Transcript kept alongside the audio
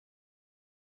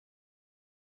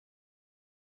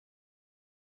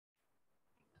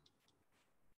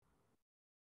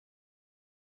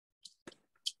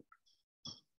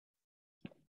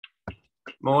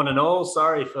Morning all,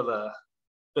 sorry for the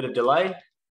bit of delay.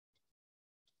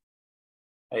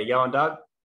 How you going, Doug?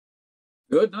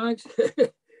 Good, thanks.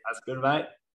 That's good, mate.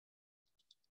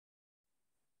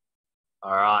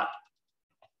 All right.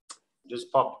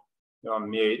 Just pop you on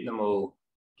mute and then we'll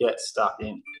get stuck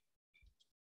in.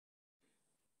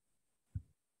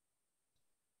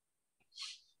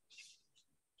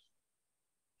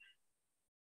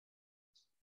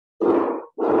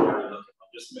 I'll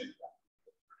just move that.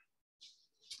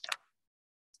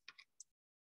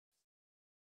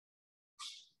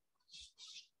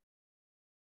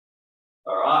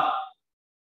 All right.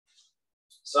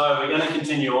 So we're going to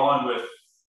continue on with a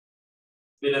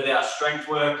bit of our strength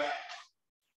work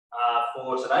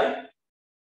for today.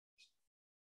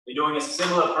 We're doing a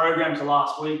similar program to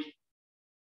last week,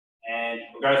 and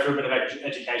we'll go through a bit of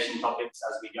education topics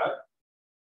as we go.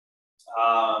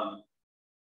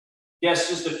 Yes,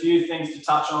 just a few things to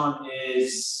touch on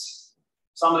is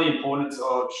some of the importance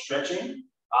of stretching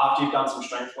after you've done some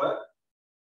strength work.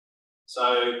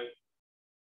 So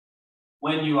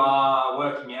when you are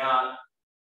working out,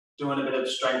 doing a bit of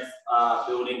strength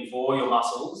building for your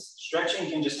muscles, stretching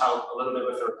can just help a little bit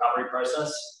with the recovery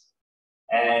process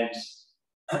and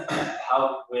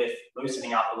help with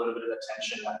loosening up a little bit of the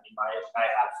tension that you may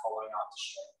have following after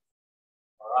strength.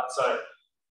 All right,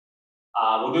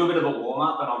 so we'll do a bit of a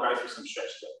warm-up and I'll go through some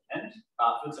stretches at the end.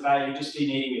 For today, you'll just be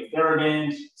needing your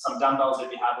TheraBand, some dumbbells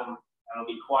if you have them, and it'll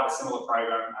be quite a similar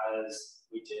program as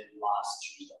we did last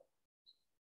Tuesday.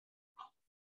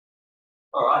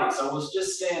 Alrighty, so we'll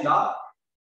just stand up.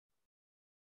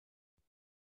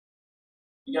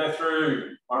 You go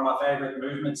through one of my favorite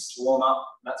movements to warm up,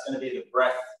 and that's going to be the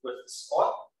breath with the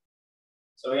squat.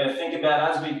 So we're going to think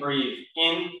about as we breathe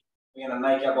in, we're going to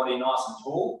make our body nice and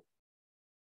tall.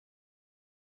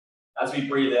 As we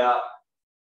breathe out,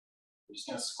 we're just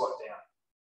going to squat down.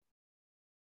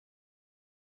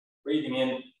 Breathing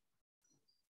in,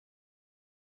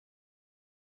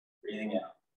 breathing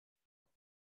out.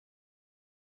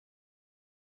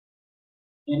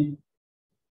 In,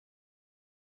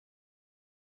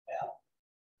 out.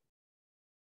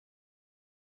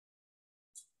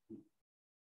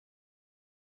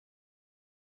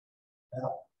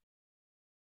 Out.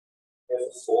 Go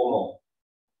for 4 more.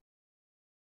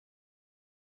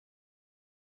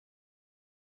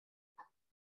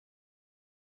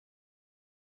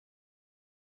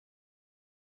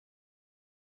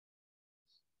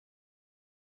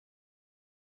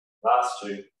 Last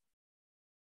 2.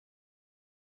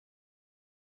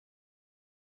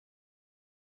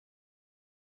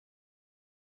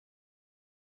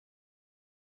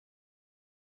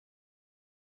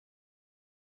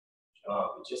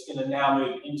 We're just going to now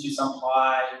move into some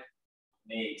high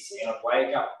knees. So you're going to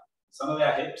wake up some of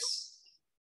our hips,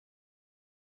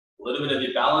 a little bit of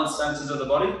your balance senses of the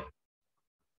body.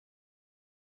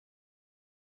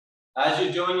 As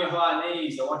you're doing your high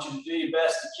knees, I want you to do your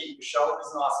best to keep your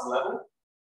shoulders nice and level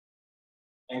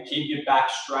and keep your back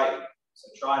straight. So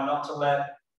try not to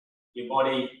let your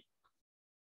body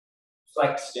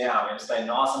flex down. We're going to stay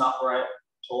nice and upright,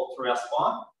 taut through our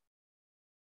spine.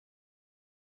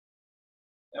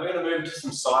 Now we're going to move into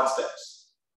some side steps.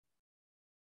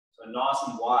 So nice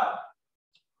and wide.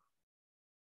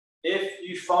 If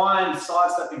you find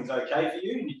side stepping is okay for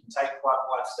you and you can take quite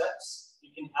wide steps, you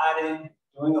can add in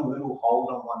doing a little hold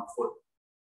on one foot.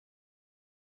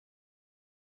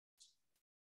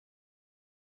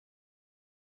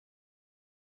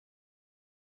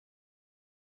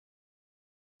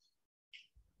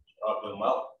 Right, doing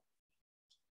well.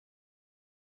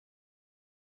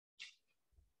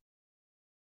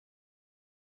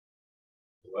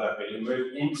 We're going to move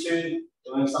into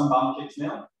doing some bum kicks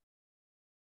now.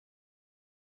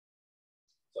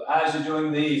 So as you're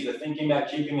doing these, we're thinking about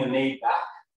keeping the knee back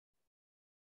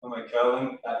when we're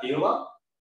curling that heel up.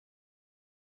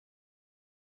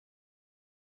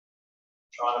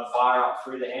 Trying to fire up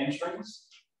through the hamstrings.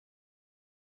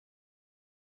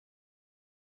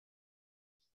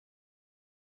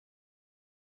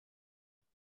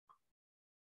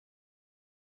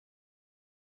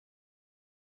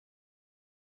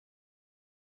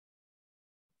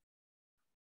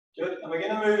 Good, and we're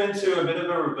going to move into a bit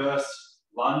of a reverse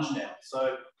lunge now.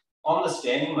 So on the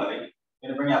standing leg, we're going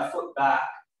to bring our foot back.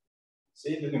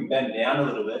 See if we can bend down a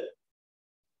little bit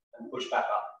and push back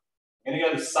up. We're going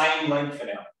to go the same leg for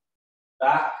now.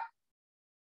 Back,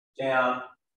 down,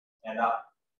 and up.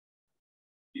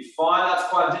 If you find that's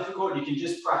quite difficult, you can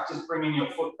just practice bringing your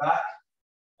foot back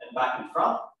and back in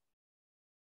front.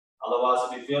 Otherwise,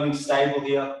 if you're feeling stable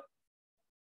here,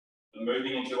 we're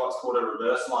moving into what's called a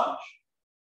reverse lunge.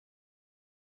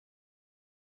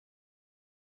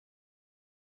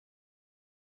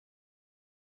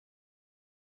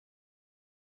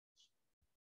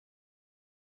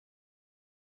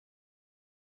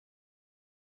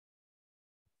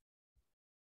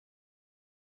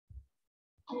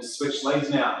 I'm going to switch legs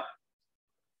now.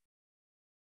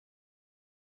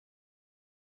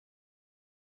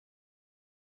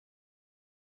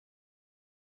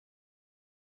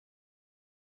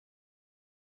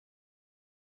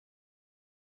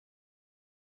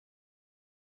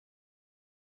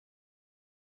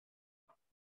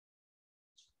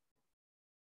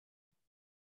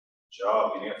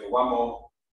 Job, you're going to go for one more.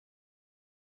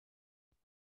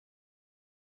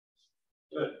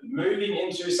 Good. Moving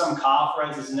into some calf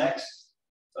raises next.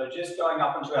 So just going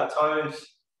up into our toes,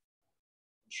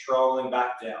 controlling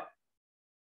back down.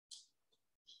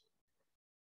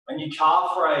 When you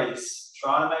calf raise,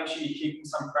 try to make sure you're keeping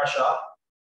some pressure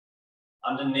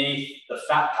underneath the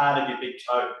fat pad of your big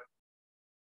toe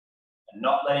and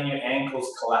not letting your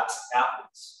ankles collapse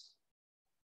outwards.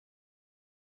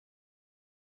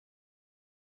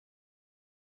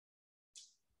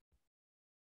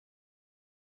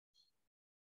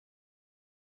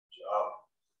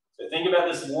 So think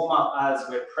about this warm-up as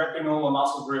we're prepping all the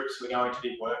muscle groups we're going to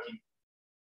be working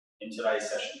in today's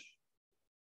session.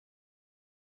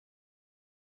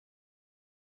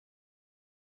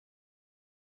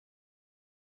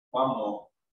 One more.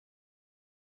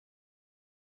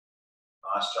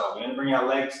 Nice job. We're going to bring our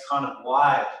legs kind of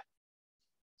wide.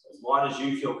 So as wide as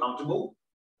you feel comfortable.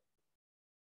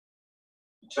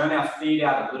 Turn our feet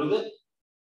out a little bit.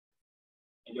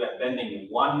 Think about bending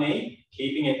one knee,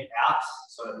 keeping it out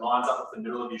so it lines up with the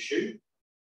middle of your shoe.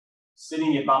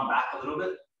 Sitting your bum back a little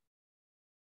bit.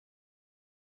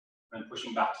 And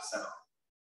pushing back to center.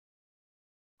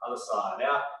 Other side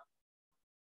out.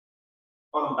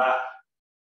 Bottom back.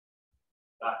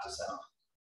 Back to center.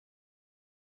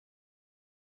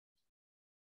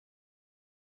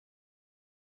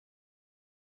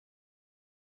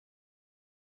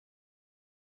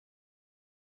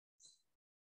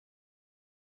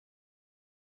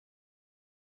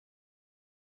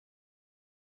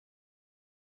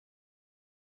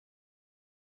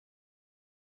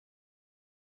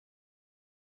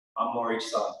 One more each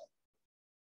side.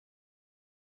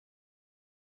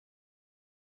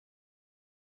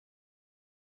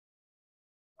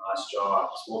 Nice job.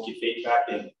 Just walk your feet back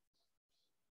in.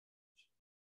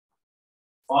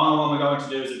 Final one we're going to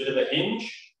do is a bit of a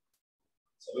hinge.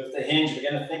 So with the hinge, we're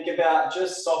going to think about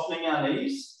just softening our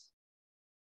knees.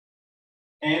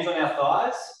 Hands on our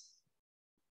thighs.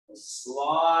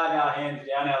 Slide our hands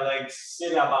down our legs,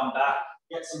 sit our bum back,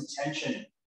 get some tension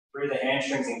through the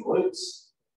hamstrings and glutes.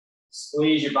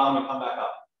 Squeeze your bum and come back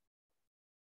up.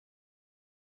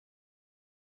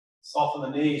 Soften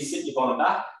the knees, sit your bottom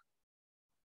back.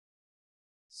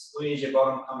 Squeeze your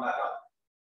bottom, come back up.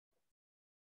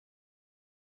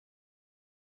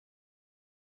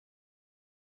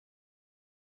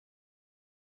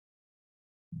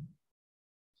 Good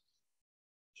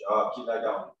job, keep that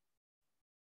going.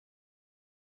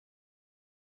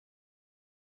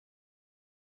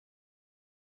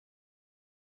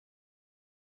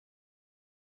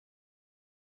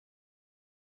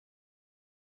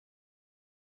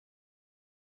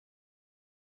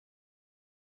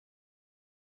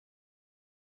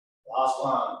 Last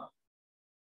one.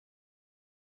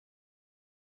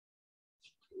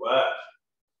 Good work.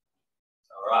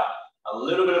 All right, a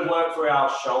little bit of work for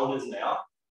our shoulders now.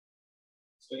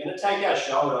 So we're going to take our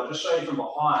shoulder, I'll just show you from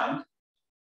behind.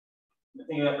 We're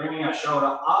thinking about bringing our shoulder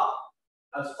up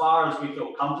as far as we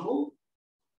feel comfortable.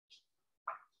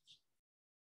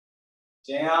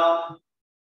 Down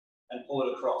and pull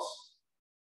it across.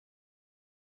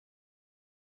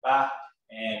 Back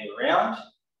and around.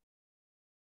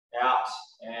 Out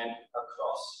and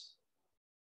across.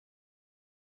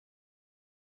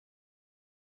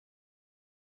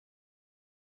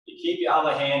 You keep your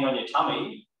other hand on your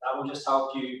tummy, that will just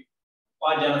help you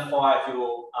identify if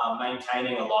you're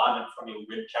maintaining alignment from your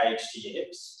rib cage to your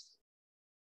hips.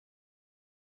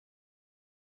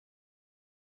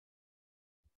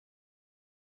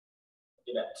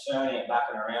 Think about turning it back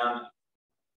and around.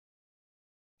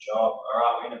 Good job. All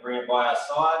right, we're going to bring it by our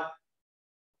side.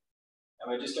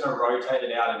 And we're just going to rotate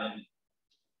it out and in.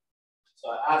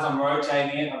 So as I'm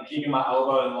rotating it, I'm keeping my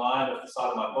elbow in line with the side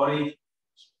of my body.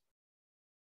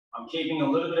 I'm keeping a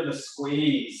little bit of a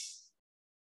squeeze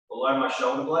below my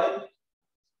shoulder blade.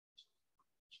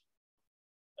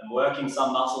 And working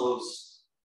some muscles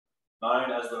known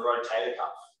as the rotator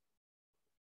cuff.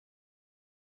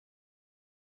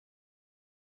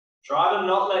 Try to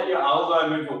not let your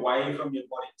elbow move away from your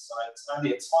body. So it's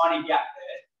only a tiny gap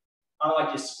there. Kind of like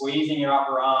you're squeezing your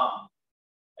upper arm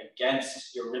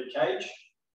against your rib cage.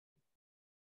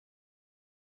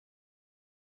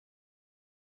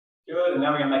 Good, and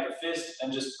now we're going to make a fist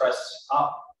and just press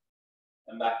up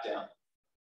and back down.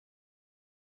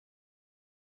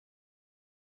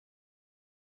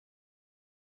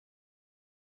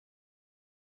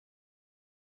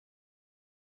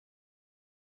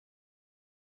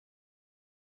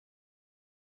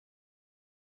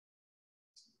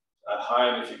 At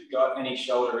home, if you've got any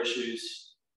shoulder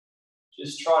issues,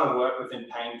 just try to work within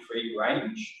pain-free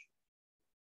range.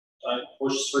 Don't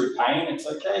push through pain, it's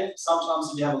okay.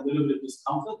 Sometimes if you have a little bit of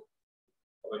discomfort,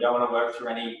 but we don't want to work through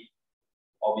any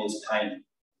obvious pain.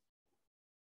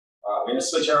 All right, we're going to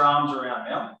switch our arms around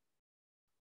now.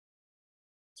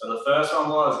 So the first one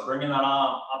was bringing that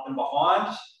arm up and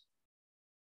behind,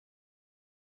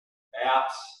 out,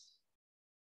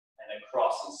 and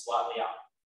across and slightly up.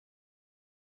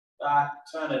 Back,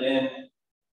 turn it in,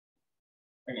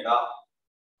 bring it up,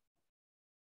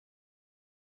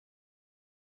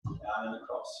 down and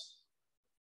across.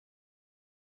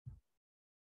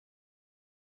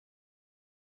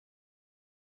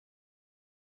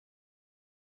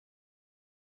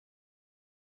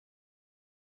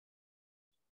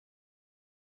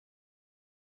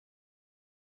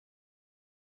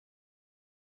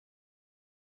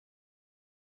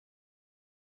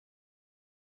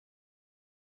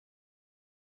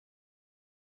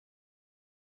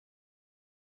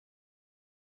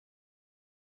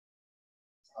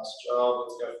 Nice job.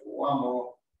 Let's go for one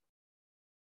more.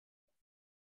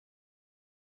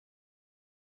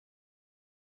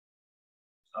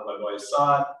 Elbow by your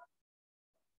side.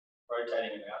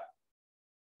 Rotating it out.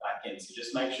 Back in. So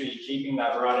just make sure you're keeping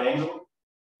that right angle.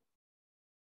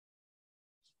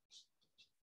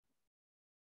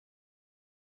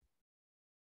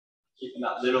 Keeping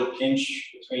that little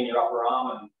pinch between your upper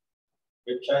arm and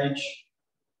rib cage.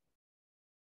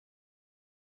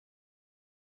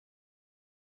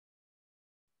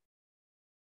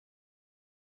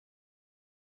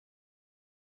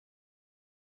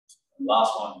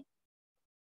 Last one.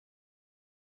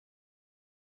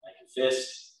 Make a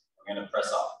fist. We're going to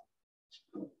press up.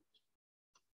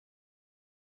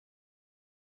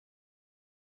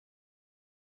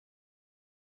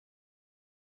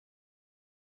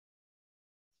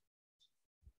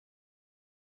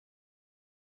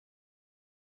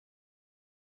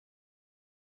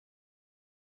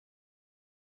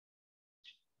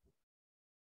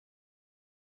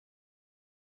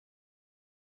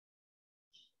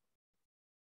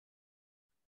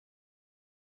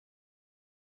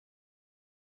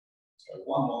 So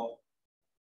one more.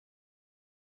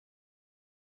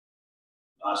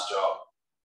 Nice job.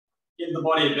 Give the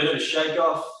body a bit of a shake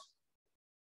off.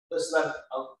 Just let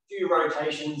a few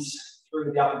rotations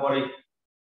through the upper body.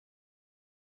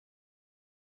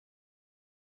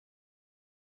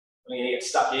 We're going to get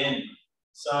stuck in.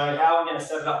 So how I'm going to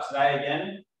set it up today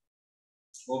again,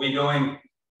 we'll be doing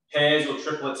pairs or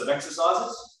triplets of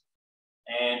exercises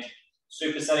and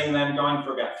supersetting them, going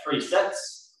for about 3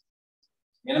 sets.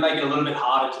 I'm going to make it a little bit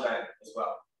harder today as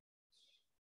well.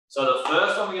 So the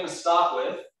first one we're going to start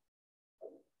with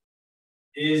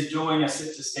is doing a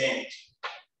sit to stand.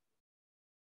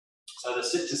 So the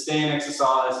sit to stand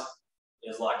exercise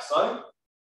is like so.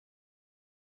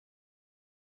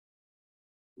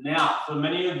 Now, for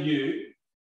many of you,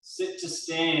 sit to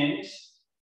stand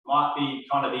might be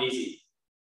kind of easy.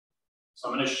 So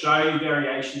I'm going to show you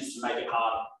variations to make it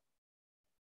harder.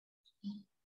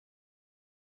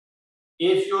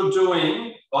 If you're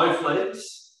doing both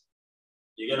legs,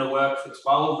 you're going to work for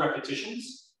 12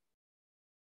 repetitions.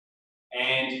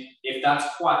 And if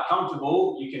that's quite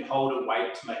comfortable, you can hold a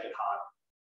weight to make it harder.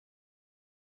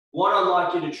 What I'd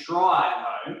like you to try at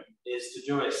home is to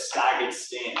do a staggered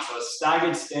stance. So a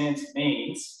staggered stance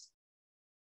means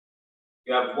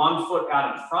you have 1 foot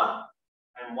out in front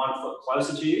and 1 foot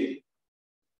closer to you.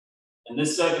 In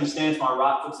this circumstance, my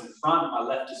right foot's in front, my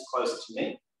left is closer to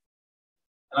me.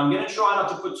 And I'm going to try not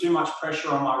to put too much pressure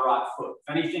on my right foot.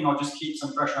 If anything, I'll just keep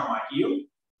some pressure on my heel.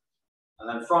 And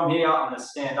then from here, I'm going to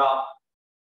stand up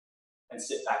and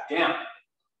sit back down.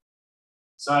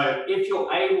 So if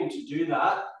you're able to do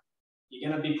that, you're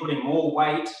going to be putting more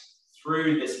weight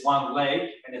through this one leg,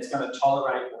 and it's going to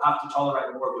tolerate, will have to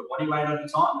tolerate more of your body weight over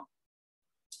time.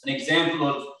 An example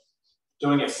of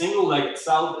doing a single leg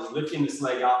itself is lifting this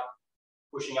leg up,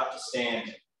 pushing up to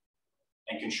stand,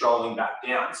 and controlling back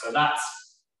down. So that's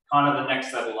kind of the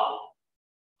next level up,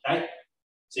 okay?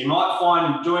 So you might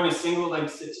find doing a single leg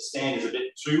sit to stand is a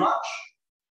bit too much.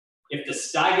 If the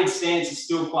staggered stance is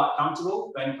still quite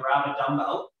comfortable, then grab a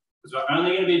dumbbell, because we're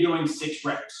only going to be doing 6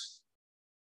 reps.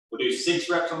 We'll do 6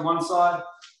 reps on one side,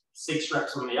 6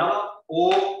 reps on the other,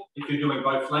 or if you're doing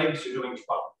both legs, you're doing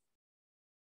 12.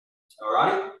 All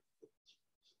right?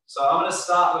 So I'm going to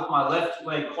start with my left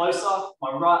leg closer,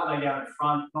 my right leg out in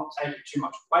front, not taking too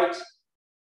much weight.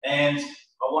 And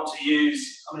I'm going to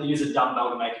use a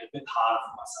dumbbell to make it a bit harder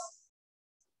for myself.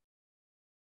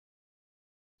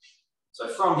 So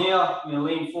from here, I'm going to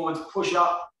lean forwards, push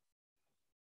up.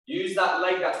 Use that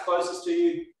leg that's closest to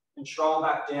you control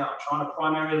back down, trying to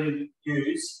primarily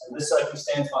use, in this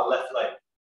circumstance, my left leg.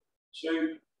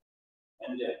 2,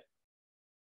 and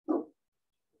down.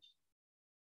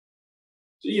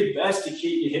 Do your best to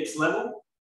keep your hips level,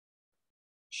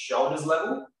 shoulders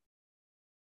level,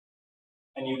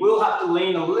 and you will have to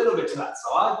lean a little bit to that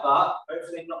side, but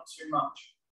hopefully not too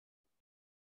much.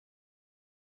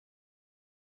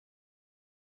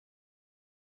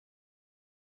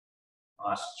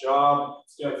 Nice job.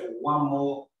 Let's go for one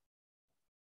more.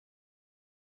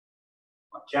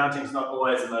 My counting's not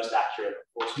always the most accurate,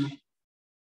 unfortunately.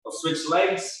 I'll switch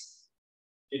legs.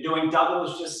 If you're doing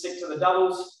doubles, just stick to the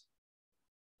doubles.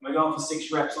 We're going for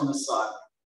 6 reps on this side.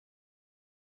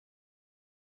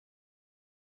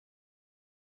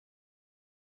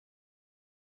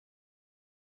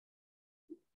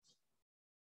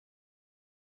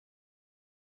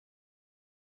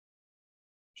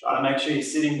 Try to make sure you're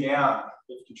sitting down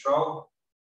with control.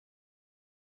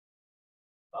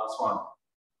 Last one.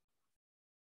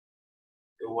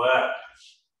 Good work.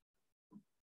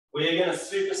 We're going to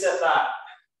superset that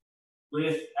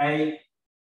with a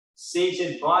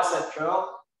seated bicep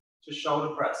curl to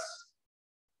shoulder press.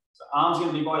 So arms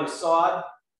going to be by your side.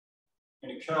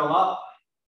 Going to curl up,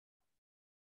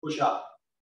 push up,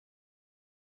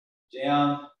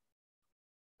 down,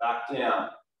 back down.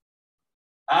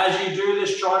 As you do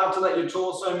this, try not to let your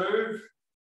torso move.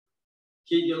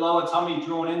 Keep your lower tummy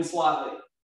drawn in slightly.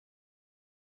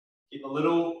 Keep a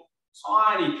little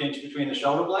tiny pinch between the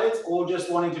shoulder blades, or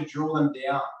just wanting to draw them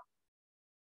down.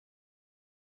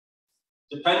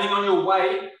 Depending on your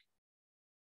weight,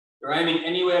 you're aiming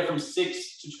anywhere from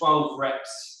 6 to 12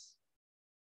 reps.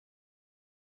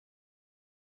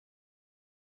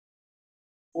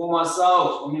 For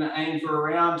myself, I'm going to aim for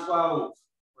around 12.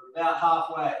 We're about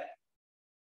halfway.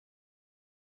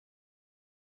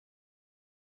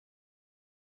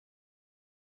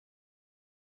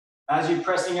 As you're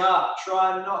pressing up,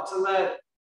 try not to let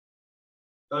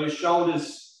those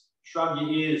shoulders shrug your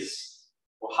ears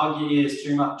or hug your ears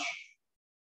too much.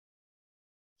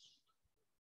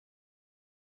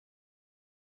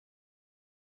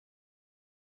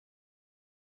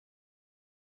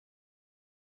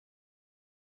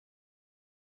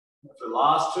 For the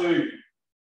last 2.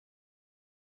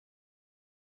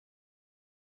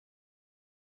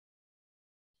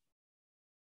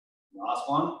 Last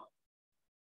one.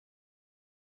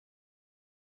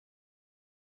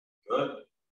 Good.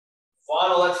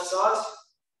 Final exercise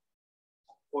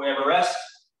before we have a rest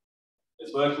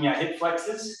is working our hip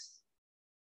flexors.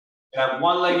 You have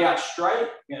one leg out straight.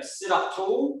 You're going to sit up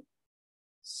tall,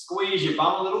 squeeze your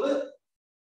bum a little bit.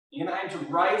 You're going to aim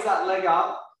to raise that leg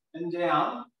up and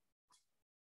down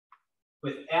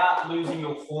without losing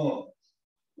your form.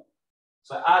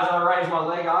 So as I raise my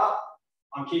leg up,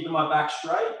 I'm keeping my back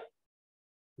straight,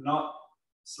 not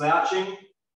slouching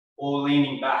or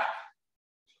leaning back.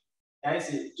 Okay,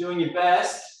 so you're doing your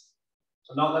best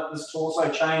to not let this torso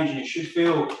change, and you should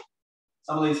feel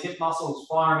some of these hip muscles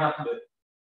firing up a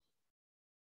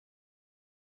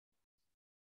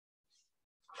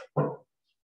bit.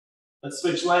 Let's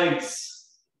switch legs.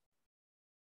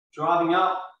 Driving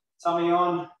up, tummy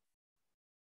on.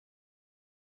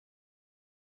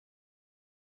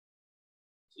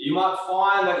 So you might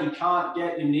find that you can't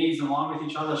get your knees in line with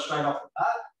each other straight off the bat.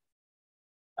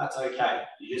 That's okay.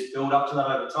 You just build up to that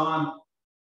over time.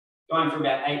 Going for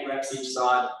about 8 reps each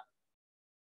side.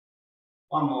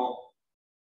 One more.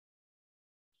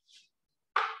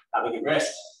 Have a good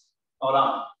rest. Well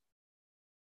done.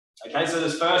 Okay, so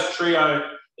this first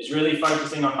trio is really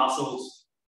focusing on muscles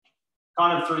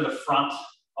kind of through the front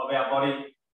of our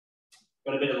body.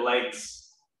 Got a bit of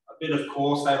legs, a bit of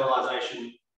core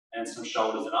stabilization, and some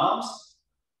shoulders and arms.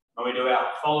 When we do our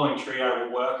following trio,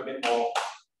 we'll work a bit more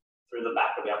through the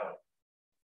back of our body.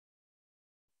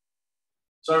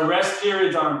 So rest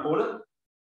periods are important.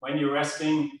 When you're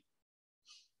resting,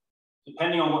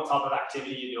 depending on what type of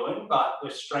activity you're doing, but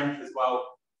with strength as well,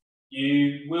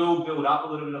 you will build up a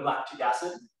little bit of lactic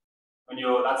acid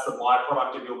when that's the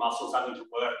byproduct of your muscles having to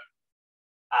work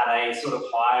at a sort of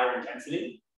higher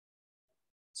intensity.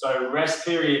 So rest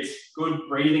periods, good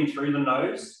breathing through the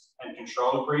nose and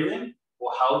controlled breathing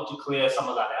will help to clear some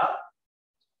of that out.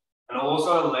 And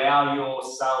also allow your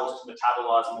cells to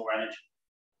metabolize more energy.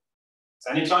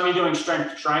 So anytime you're doing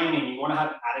strength training, you want to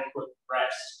have adequate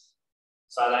rest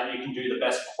so that you can do the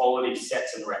best quality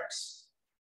sets and reps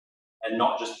and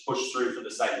not just push through for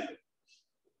the sake of it.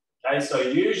 Okay, so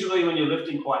usually when you're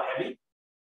lifting quite heavy,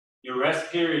 your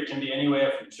rest period can be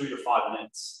anywhere from 2 to 5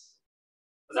 minutes.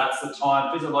 That's the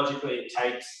time physiologically it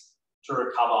takes to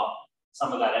recover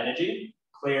some of that energy,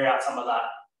 clear out some of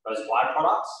those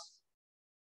byproducts.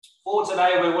 For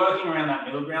today, we're working around that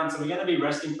middle ground, so we're going to be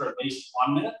resting for at least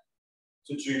 1 minute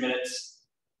to 2 minutes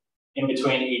in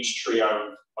between each trio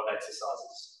of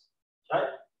exercises. Okay?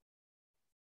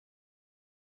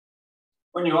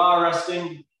 When you are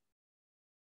resting,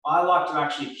 I like to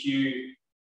actually cue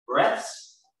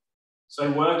breaths.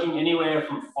 So working anywhere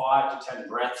from 5 to 10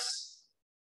 breaths,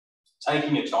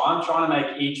 taking your time, trying to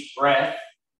make each breath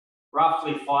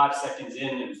roughly 5 seconds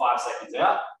in and 5 seconds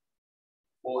out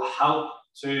will help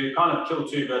to kind of kill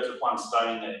 2 birds with 1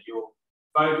 stone there. You'll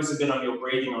focus a bit on your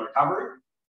breathing and recovery,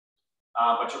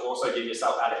 but you'll also give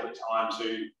yourself adequate time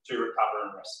to recover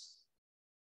and rest.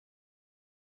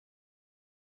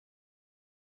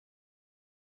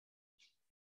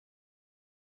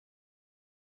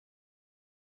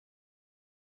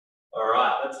 All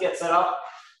right, let's get set up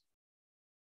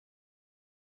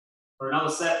for another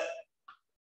set.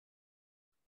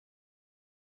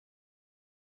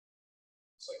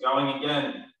 So going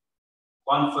again,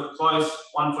 1 foot close,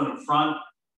 1 foot in front.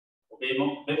 We'll be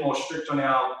a bit more strict on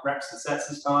our reps and sets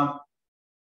this time.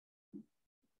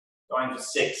 Going for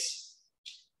 6.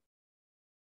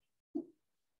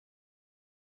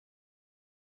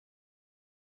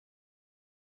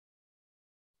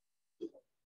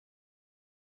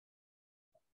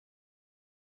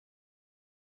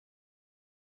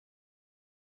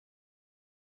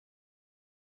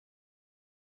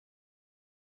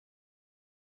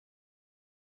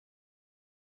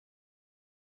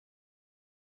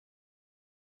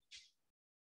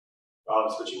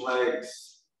 Switching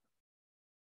legs.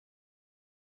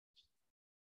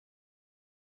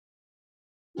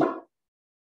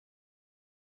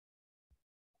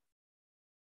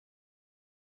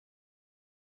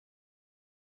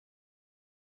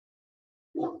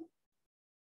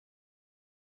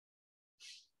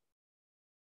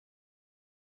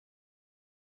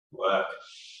 Work.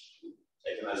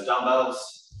 Taking those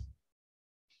dumbbells.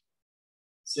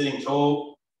 Sitting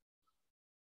tall.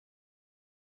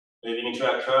 Moving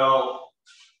into our curl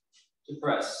to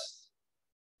press.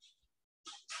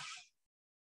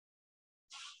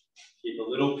 Keep a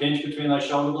little pinch between those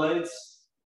shoulder blades.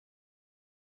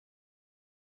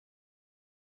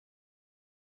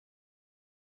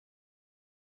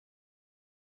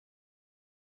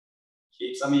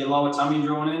 Keep some of your lower tummy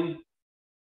drawn in.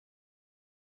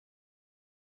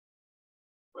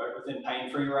 Work within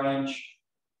pain-free range.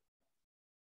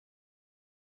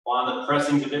 Find that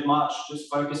pressing's a bit much,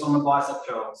 just focus on the bicep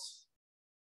curls.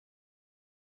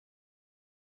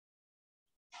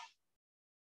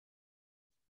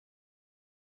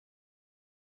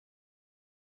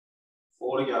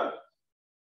 Four to go.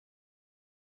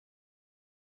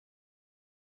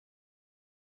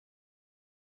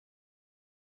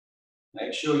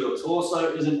 Make sure your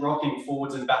torso isn't rocking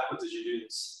forwards and backwards as you do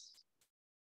this.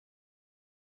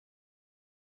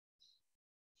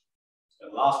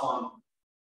 So last one.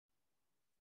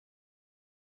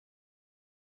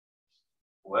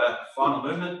 Work, final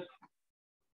movement.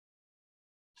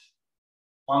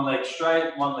 1 leg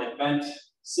straight, 1 leg bent.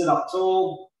 Sit up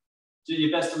tall. Do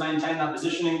your best to maintain that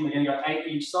positioning. We're going to go 8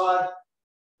 each side.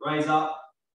 Raise up.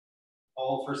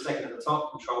 Hold for a second at the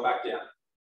top. Control back down.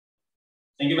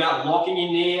 Think about locking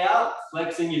your knee out,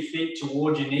 flexing your feet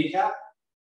towards your kneecap.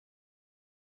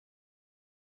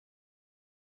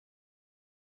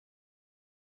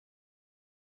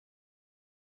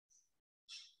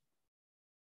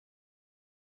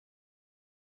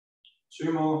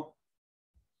 Two more.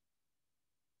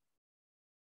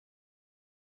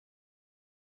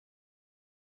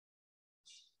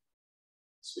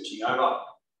 Switching over.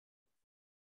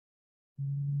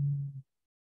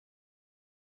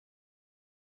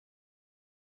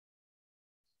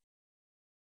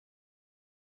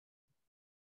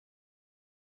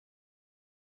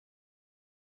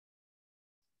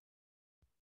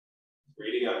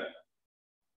 Three to go.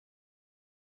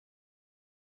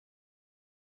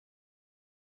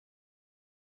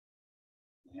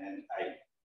 And 8.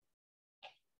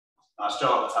 Nice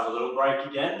job. Let's have a little break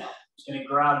again. Just going to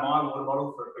grab my water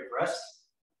bottle for a quick rest.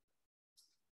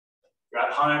 You're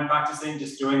at home practicing,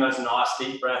 just doing those nice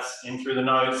deep breaths in through the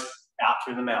nose, out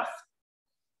through the mouth.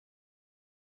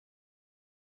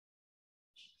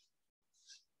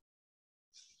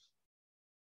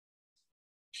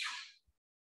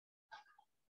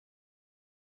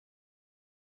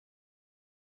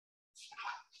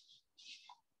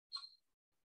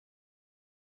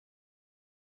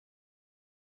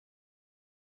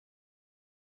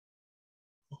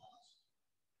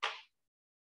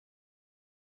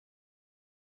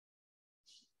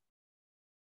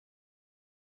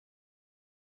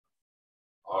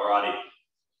 Alrighty,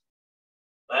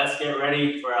 let's get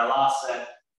ready for our last set.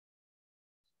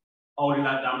 holding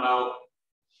that dumbbell,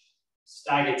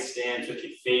 staggered stance with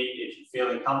your feet if you're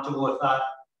feeling comfortable with that.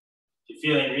 If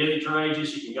you're feeling really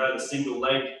courageous, you can go to the single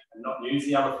leg and not use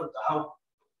the other foot to help.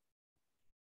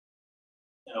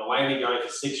 And away we go for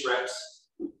 6 reps,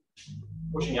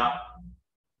 pushing up,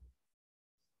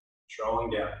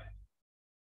 controlling down.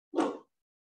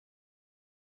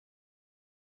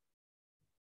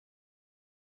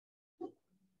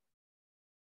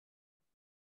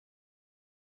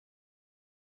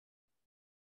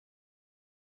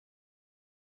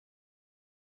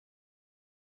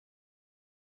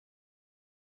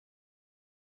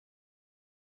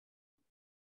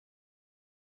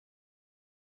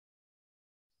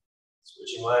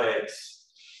 Switching legs.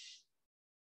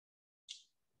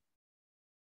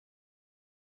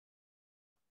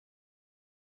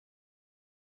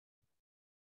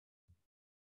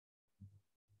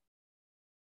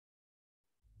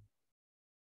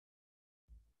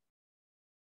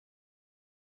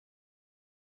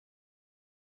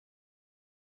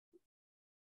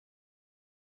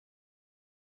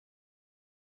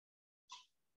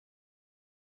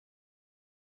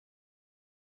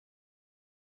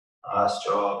 Nice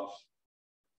job.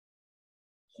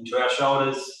 Into our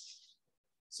shoulders,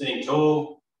 sitting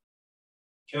tall,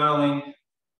 curling,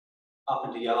 up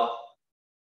and together,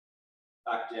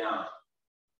 back down.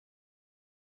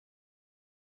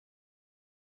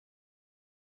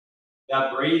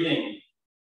 About breathing.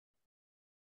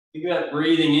 Think about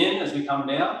breathing in as we come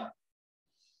down.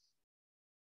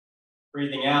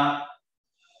 Breathing out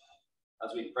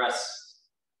as we press.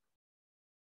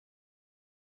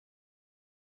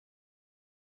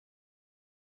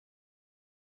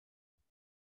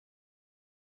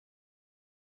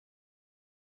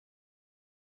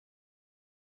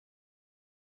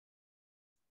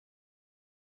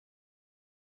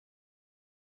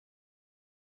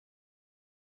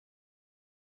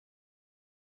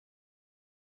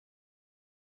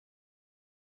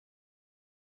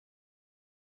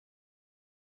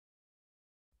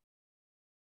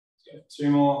 Let's go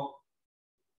 2 more.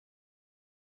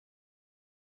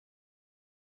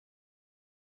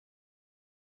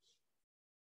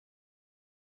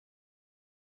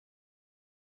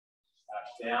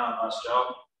 Back down, nice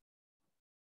job.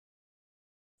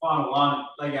 Final one,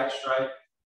 leg out straight.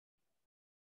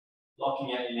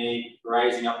 Locking out your knee,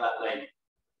 raising up that leg.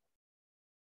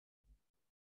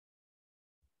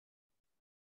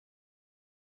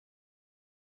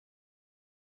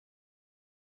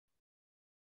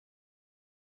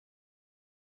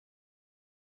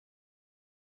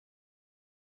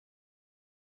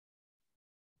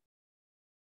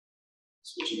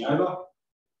 Switching over.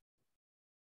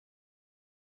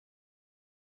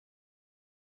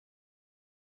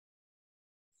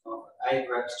 Oh, 8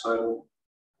 reps total.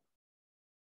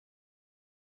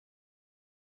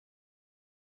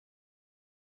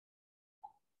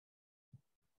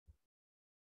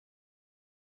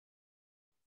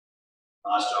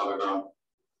 Nice job, everyone.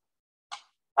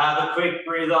 Have a quick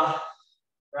breather,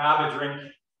 grab a drink,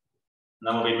 and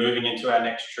then we'll be moving into our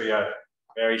next trio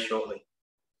very shortly.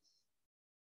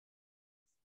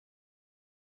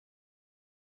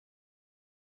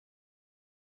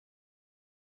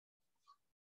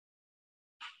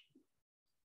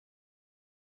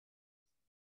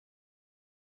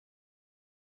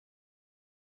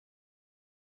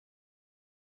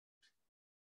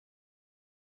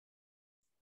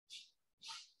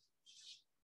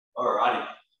 Alrighty,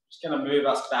 just going to move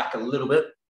us back a little bit.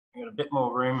 We've got a bit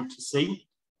more room to see.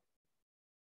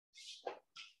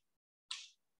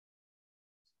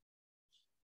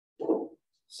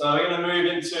 So we're going to move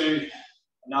into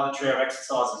another trio of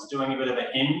exercises, doing a bit of a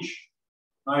hinge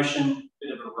motion,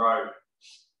 bit of a row.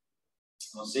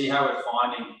 We'll see how we're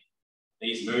finding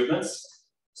these movements.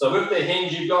 So with the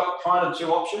hinge, you've got kind of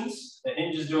 2 options. The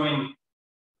hinge is doing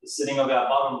the sitting of our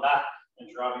bottom back and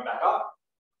driving back up.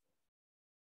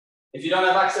 If you don't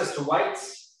have access to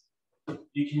weights,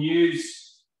 you can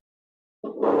use a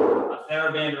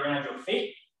TheraBand around your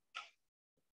feet.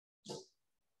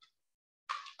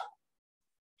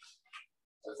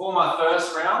 So for my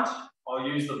first round, I'll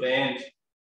use the band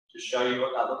to show you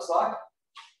what that looks like.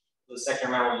 For the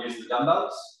second round, we'll use the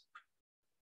dumbbells.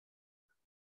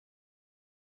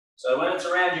 So when it's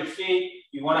around your feet,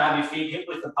 you want to have your feet hip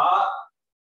width apart.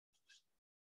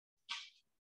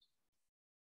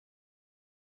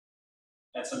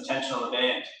 And some tension on the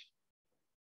band.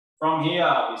 From here,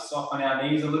 we soften our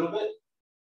knees a little bit,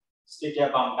 stick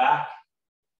our bum back.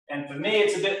 And for me,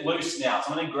 it's a bit loose now,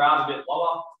 so I'm going to grab a bit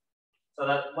lower so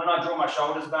that when I draw my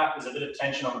shoulders back, there's a bit of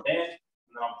tension on the band,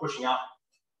 and then I'm pushing up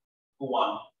for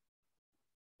 1.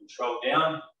 Control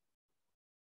down,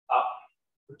 up,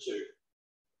 for 2.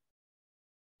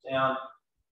 Down, up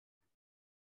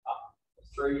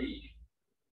for 3,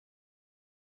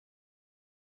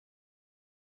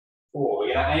 4.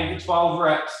 We're going to aim for 12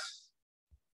 reps.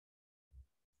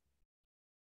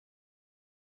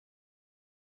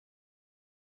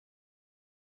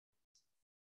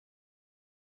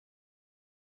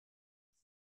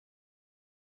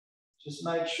 Just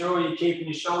make sure you're keeping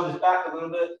your shoulders back a little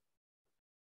bit.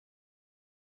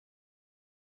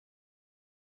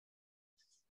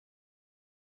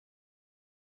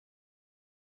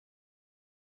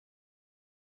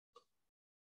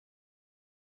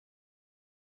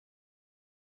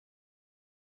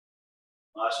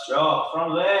 Nice job.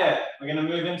 From there, we're going to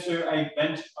move into a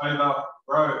bent over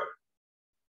row.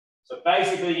 So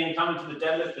basically, you're going to come into the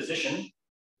deadlift position.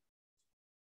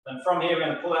 And from here, we're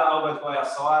going to pull our elbows by our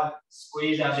side,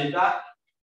 squeeze our mid back,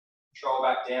 control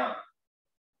back down.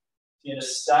 You're going to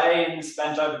stay in this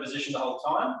bent over position the whole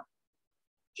time.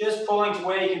 Just pulling to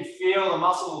where you can feel the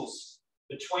muscles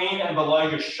between and below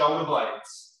your shoulder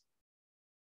blades.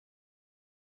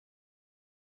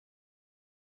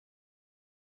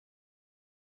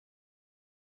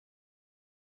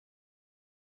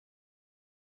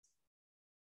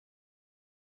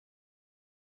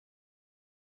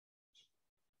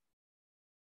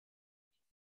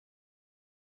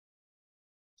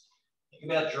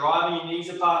 Think about driving your knees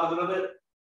apart a little bit.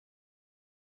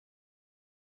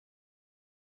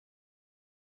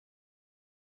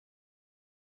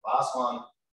 Last one.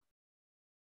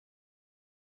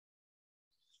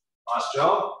 Nice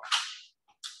job.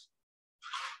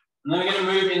 And then we're going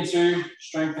to move into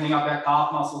strengthening up our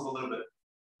calf muscles a little bit.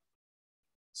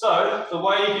 So the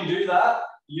way you can do that,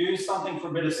 use something for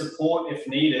a bit of support if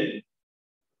needed.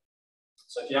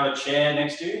 So if you have a chair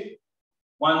next to you,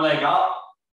 one leg up,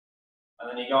 and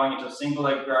then you're going into a single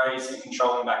leg graze and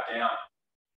controlling back down.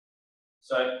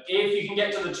 So if you can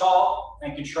get to the top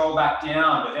and control back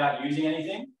down without using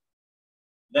anything,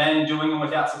 then doing them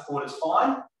without support is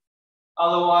fine.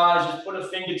 Otherwise, just put a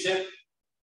fingertip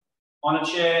on a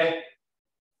chair.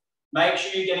 Make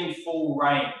sure you're getting full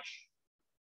range.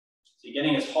 So you're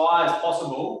getting as high as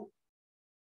possible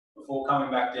before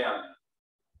coming back down.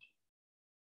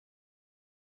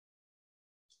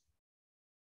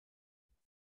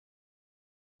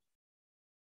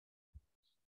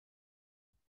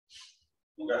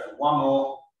 We'll go for one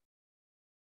more.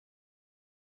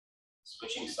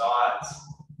 Switching sides.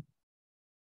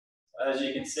 As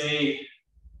you can see,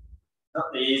 not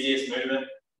the easiest movement,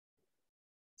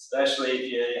 especially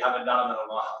if you haven't done them in a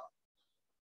while.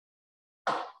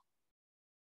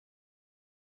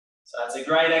 So it's a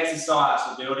great exercise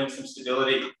for building some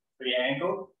stability for your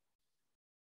ankle.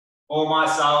 For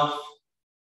myself,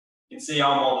 you can see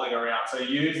I'm wobbling around. So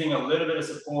using a little bit of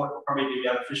support will probably be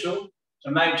beneficial to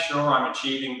make sure I'm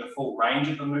achieving the full range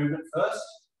of the movement first.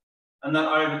 And then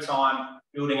over time,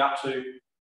 building up to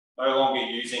no longer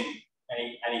using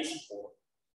any support.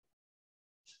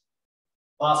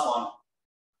 Last one.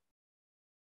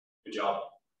 Good job.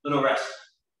 Little rest.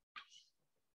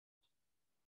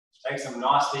 Take some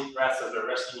nice deep breaths as we're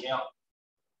resting here.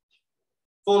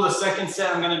 For the second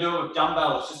set, I'm going to do it with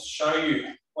dumbbells just to show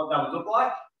you what that would look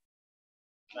like.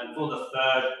 And for the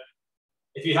third,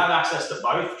 if you have access to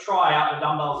both, try out the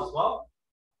dumbbells as well.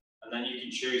 And then you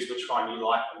can choose which one you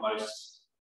like the most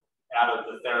out of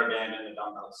the TheraBand and the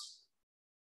dumbbells.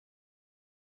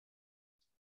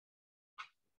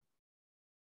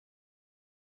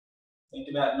 Think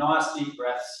about nice deep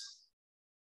breaths.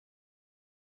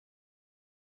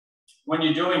 When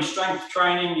you're doing strength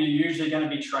training, you're usually going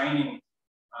to be training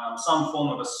some form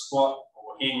of a squat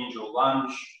or hinge or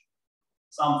lunge,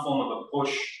 some form of a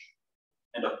push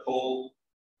and a pull.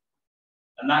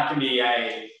 And that can be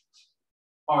a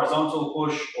horizontal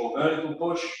push or vertical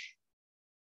push.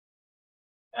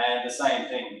 And the same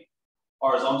thing,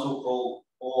 horizontal pull,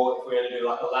 or if we had to do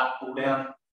like a lat pull down.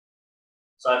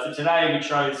 So for today, I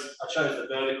chose the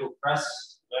vertical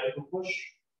press, vertical push,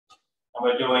 and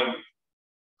we're doing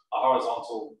a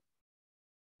horizontal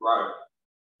row.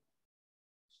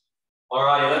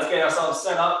 Alrighty, let's get ourselves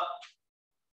set up.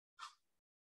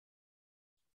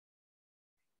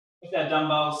 With our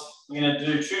dumbbells, we're going to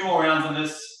do 2 more rounds of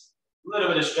this, a little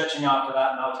bit of stretching after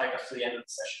that, and that'll take us to the end of the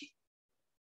session.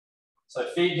 So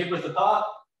feet hip width apart,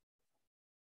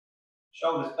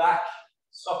 shoulders back,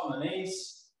 soften the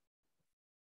knees,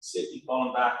 sit your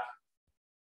bottom back,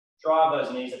 drive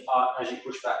those knees apart as you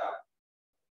push back up.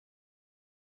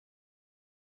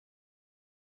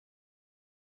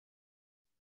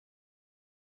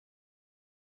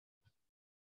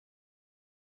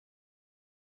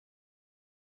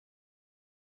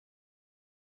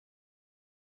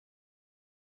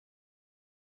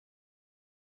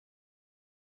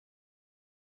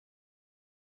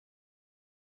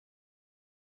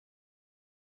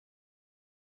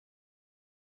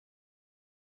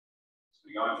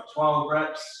 We're going for 12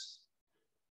 reps.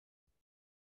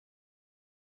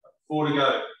 4 to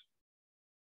go.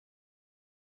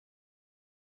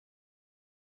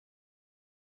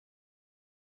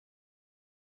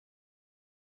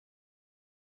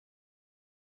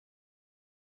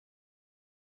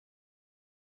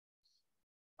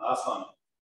 Last one.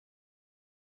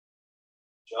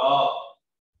 Job.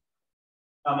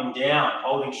 Coming down,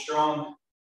 holding strong.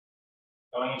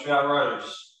 Going into our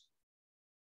rows.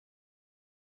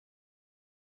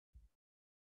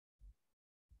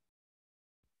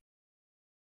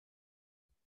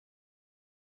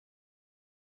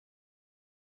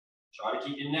 Try to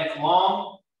keep your neck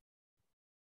long.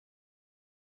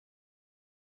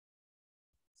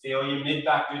 Feel your mid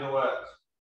back do the work.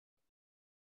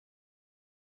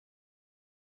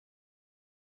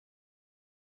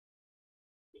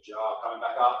 Good job, coming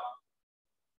back up.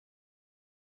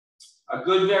 A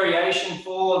good variation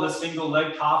for the single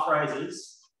leg calf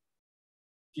raises.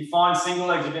 If you find single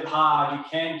legs a bit hard, you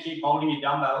can keep holding your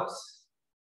dumbbells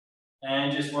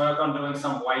and just work on doing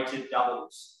some weighted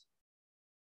doubles.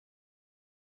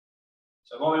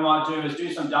 So what we might do is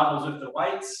do some doubles with the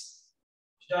weights.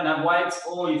 If you don't have weights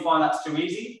or you find that's too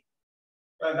easy,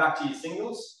 go back to your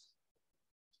singles.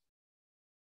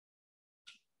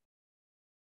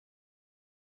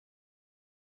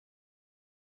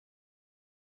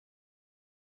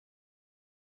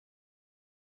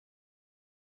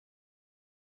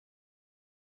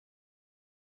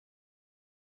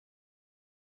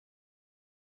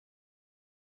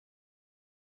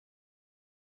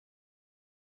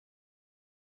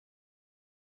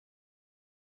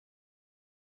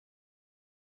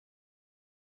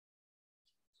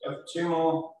 Go for 2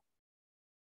 more.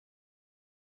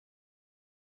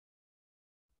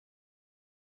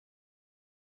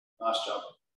 Nice job.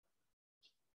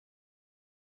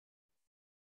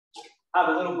 Have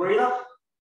a little breather.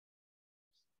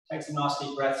 Take some nice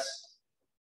deep breaths.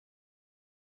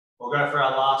 We'll go for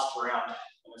our last round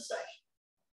in a sec.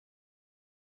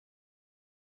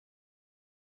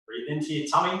 Breathe into your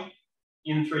tummy,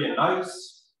 in through your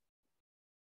nose.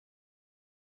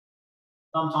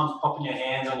 Sometimes popping your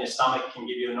hands on your stomach can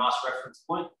give you a nice reference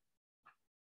point.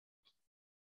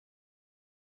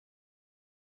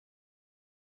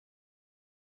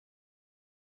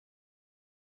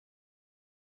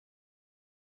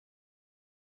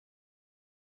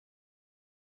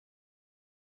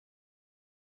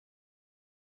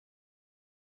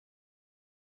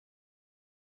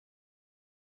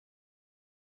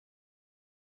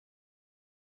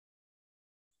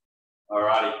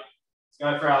 Alrighty, let's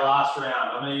go for our last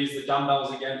round. I'm going to use the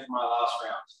dumbbells again for my last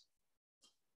round.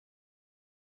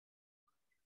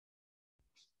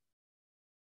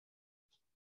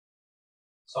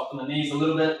 Soften the knees a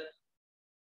little bit.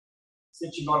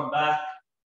 Sit your bottom back.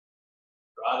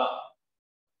 Right up.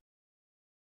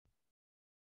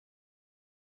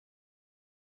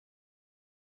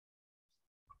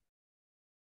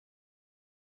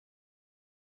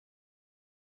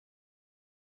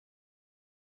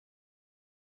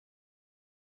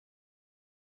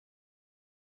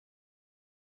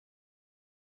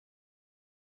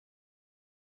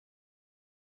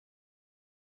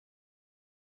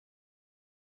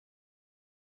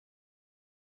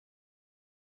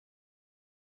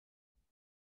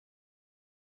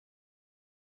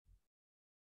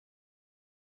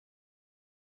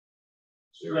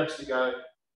 Two reps to go.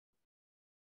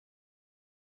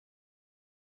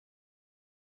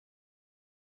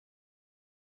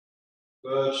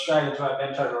 Good, straight into our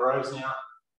bent over rows now.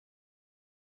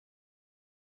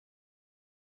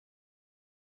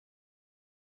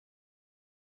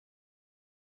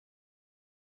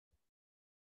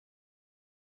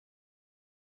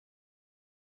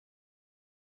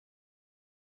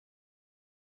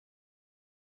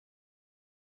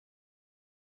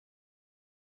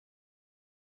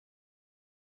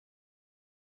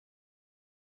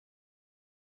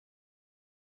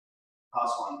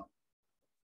 Last one.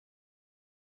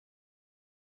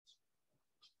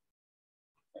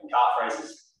 And calf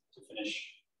raises to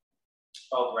finish.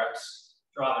 12 reps,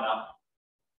 driving up,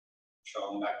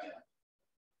 controlling back down.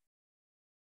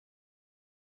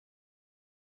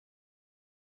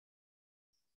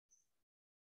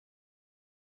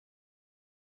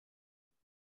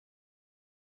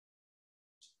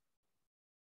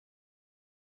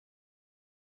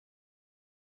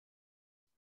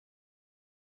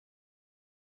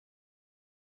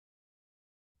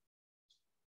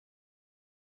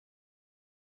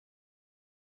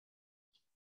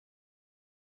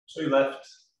 Two left.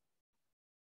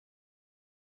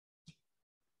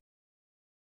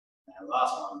 And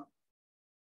last one.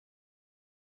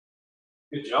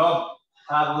 Good job.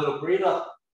 have a little breather.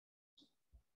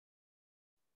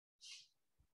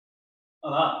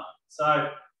 Well done.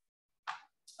 So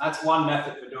that's one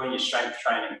method for doing your strength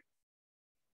training.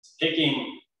 It's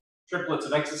picking triplets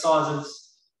of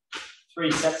exercises,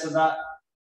 3 sets of that,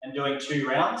 and doing 2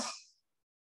 rounds.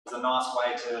 It's a nice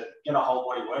way to get a whole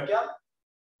body workout.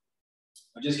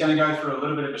 We're just going to go through a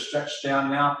little bit of a stretch down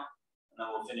now, and then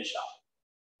we'll finish up.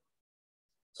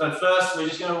 So first, we're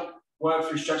just going to work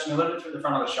through stretching a little bit through the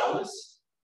front of the shoulders.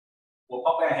 We'll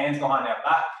pop our hands behind our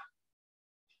back.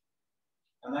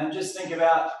 And then just think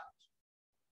about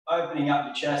opening up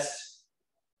your chest,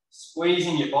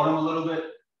 squeezing your bottom a little bit,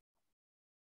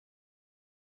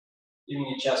 giving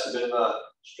your chest a bit of a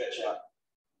stretch out.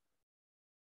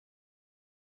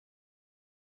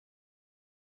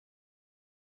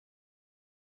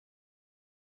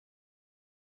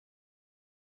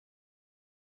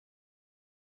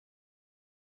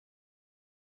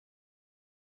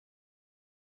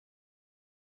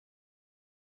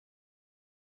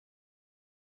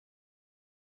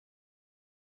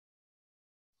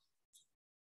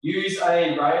 Use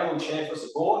a rail or chair for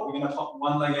support. We're going to pop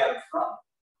one leg out in front.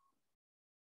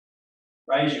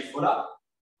 Raise your foot up.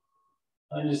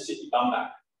 And just sit your bum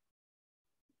back.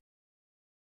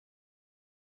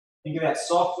 Think about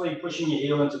softly pushing your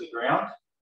heel into the ground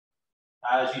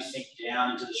as you sink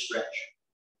down into the stretch.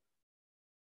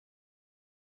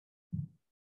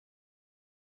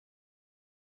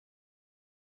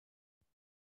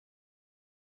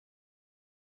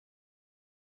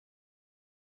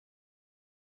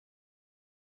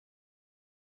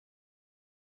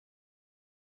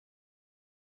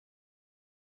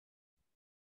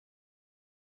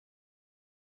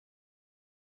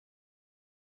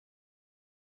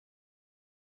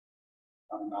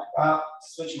 Coming back up,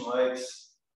 switching legs.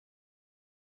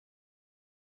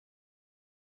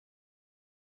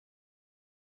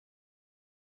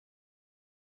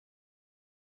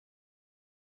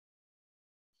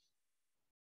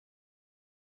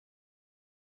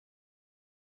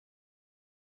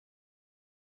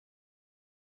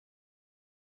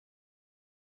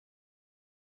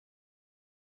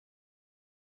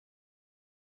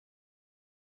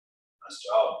 Nice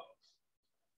job.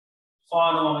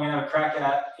 Final one we're going to have a crack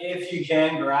at. If you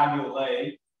can, grab your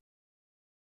leg.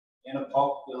 You're going to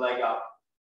pop your leg up.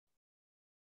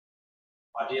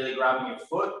 Ideally grabbing your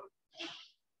foot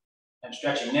and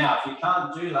stretching. Now, if you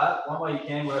can't do that, one way you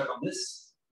can work on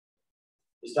this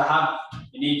is to have,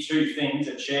 you need 2 things,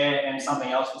 a chair and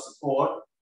something else for support.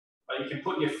 But you can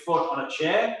put your foot on a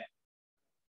chair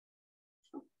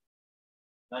and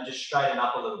then just straighten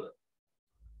up a little bit.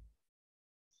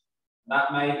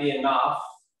 That may be enough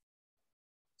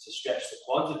to stretch the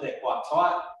quads if they're quite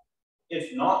tight.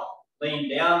 If not, lean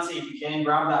down, see if you can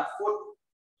grab that foot.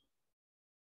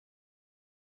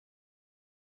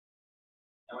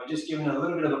 And we're just giving it a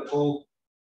little bit of a pull.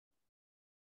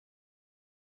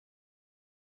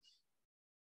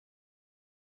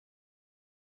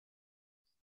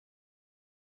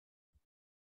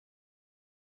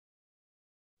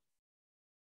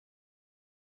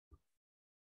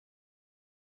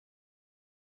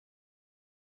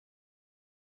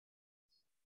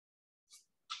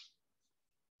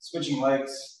 Switching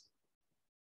legs.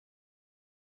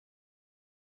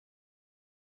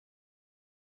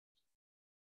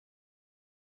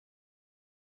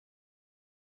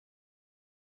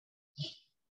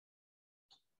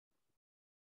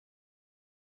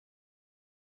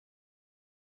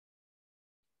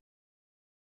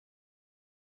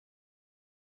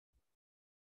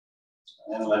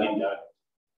 And letting go.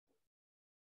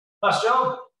 Nice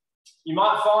job. You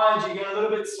might find you get a little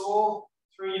bit sore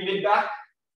through your mid-back.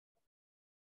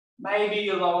 Maybe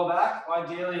your lower back.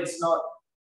 Ideally, it's not.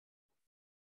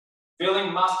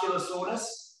 Feeling muscular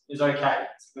soreness is okay.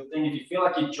 It's a good thing. If you feel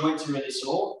like your joints are really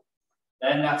sore,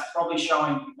 then that's probably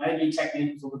showing maybe your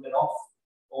technique was a little bit off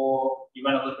or you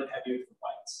went a little bit heavier with the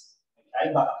weights.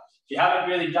 Okay, but if you haven't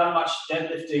really done much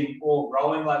deadlifting or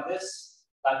rowing like this,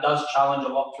 that does challenge a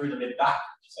lot through the mid-back.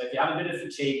 So if you have a bit of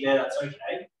fatigue there, that's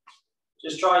okay.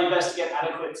 Just try your best to get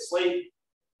adequate sleep,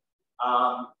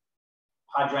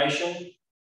 hydration,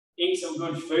 eat some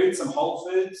good food, some whole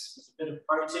foods, with a bit of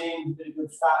protein, a bit of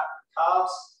good fat, carbs,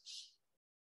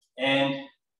 and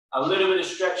a little bit of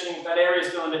stretching. If that area is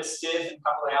feeling a bit stiff in a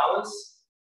couple of hours,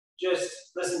 just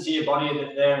listen to your body a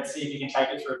bit there and see if you can take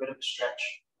it through a bit of a stretch,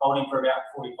 holding for about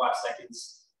 45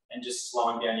 seconds and just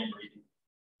slowing down your breathing.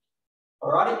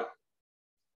 Alrighty,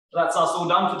 so that's us all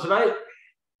done for today.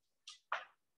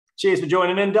 Cheers for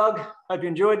joining in, Doug. Hope you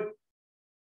enjoyed.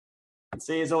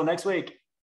 See you all next week.